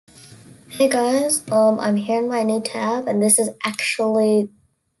Hey guys, I'm here in my new tab, and this is actually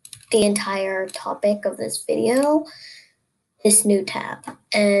the entire topic of this video, this new tab,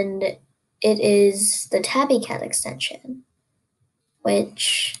 and it is the Tabby Cat extension,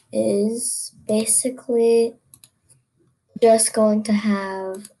 which is basically just going to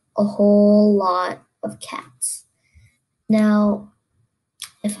have a whole lot of cats. Now,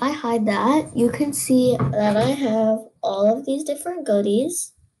 if I hide that, you can see that I have all of these different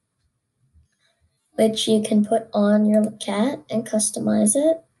goodies, which you can put on your cat and customize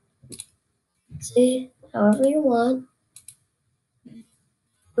it. See, however you want.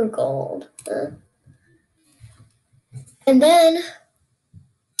 For gold. And then,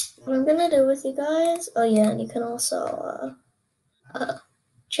 what I'm gonna do with you guys, oh yeah, and you can also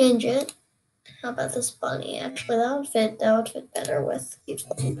change it. How about this bunny? Actually, that would fit better with these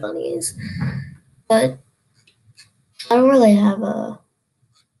bunnies. But I don't really have I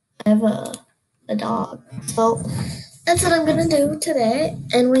have a dog. So that's what I'm gonna do today.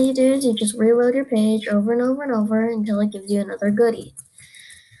 And what you do is you just reload your page over and over and over until it gives you another goodie.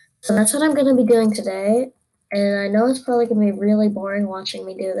 So that's what I'm gonna be doing today. And I know it's probably gonna be really boring watching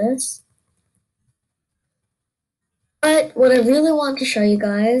me do this. But what I really want to show you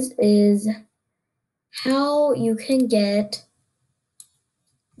guys is how you can get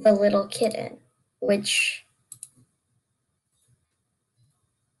the little kitten, which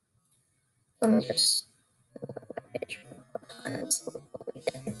let me just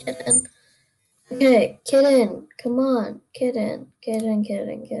kitten. Okay, kitten, come on, kitten. You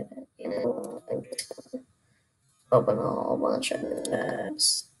know, I'm just gonna open a whole bunch of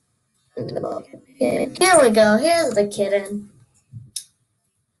tabs. Okay, here we go. Here's the kitten.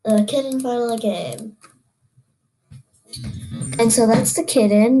 The kitten finally came. And so that's the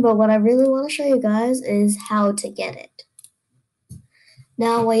kitten, but what I really want to show you guys is how to get it.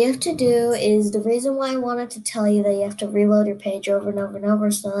 Now, what you have to do is, the reason why I wanted to tell you that you have to reload your page over and over and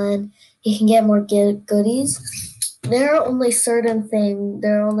over so then you can get more goodies. There are only certain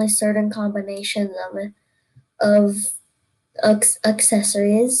combinations of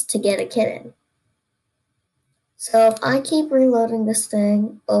accessories to get a kitten. So if I keep reloading this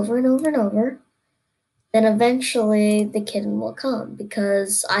thing over and over and over, then eventually the kitten will come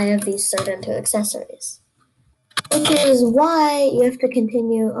because I have these certain two accessories. Which is why you have to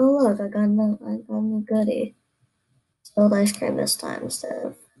continue. Oh look, I got a goodie. Spilled ice cream this time instead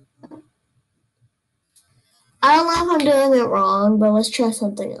of. I don't know if I'm doing it wrong, but let's try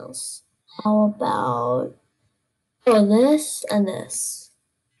something else. How about this and this?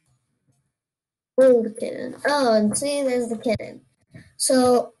 Oh, the kitten. Oh, and see, there's the kitten.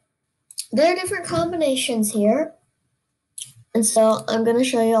 So there are different combinations here, and so I'm gonna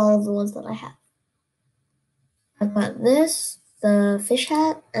show you all of the ones that I have. I've got this, the fish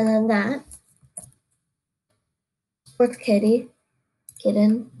hat, and then that. Fourth kitty,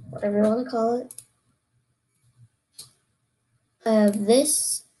 kitten, whatever you want to call it. I have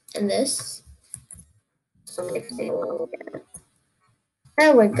this and this. There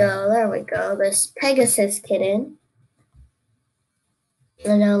we go. This Pegasus kitten.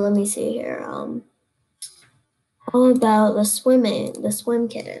 And now let me see here. How about the swim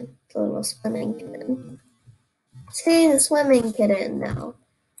kitten? The little swimming kitten. See the swimming kitten now.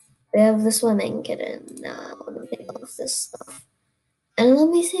 We have the swimming kitten now. Let me take off this stuff. And let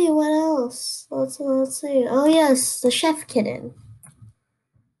me see what else. Let's see. Oh yes, the chef kitten.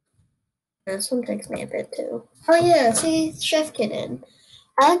 This one takes me a bit too. Oh yeah, see, chef kitten.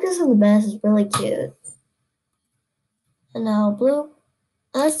 I like this one the best. It's really cute. And now blue.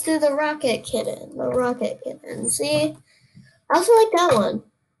 Let's do the rocket kitten. The rocket kitten. See, I also like that one.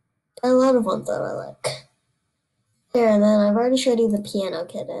 A lot of ones that I like. There, and then I've already showed you the piano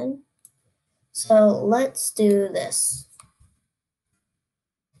kitten. So let's do this.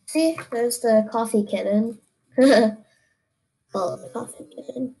 See, there's the coffee kitten. Oh, the coffee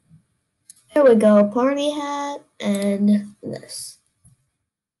kitten. Here we go, party hat, and this.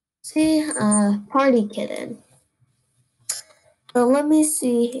 See, party kitten. So let me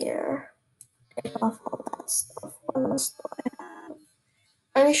see here. Take off all that stuff. What else do I have?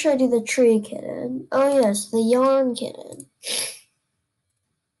 I already showed you the tree kitten. Oh yes, the yarn kitten.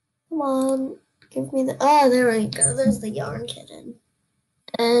 Come on, give me the. Oh, there we go. There's the yarn kitten.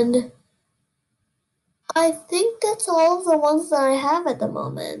 And I think that's all of the ones that I have at the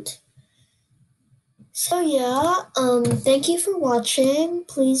moment. So yeah, thank you for watching.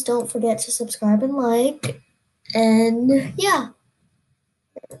 Please don't forget to subscribe and like. And yeah.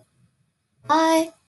 Bye.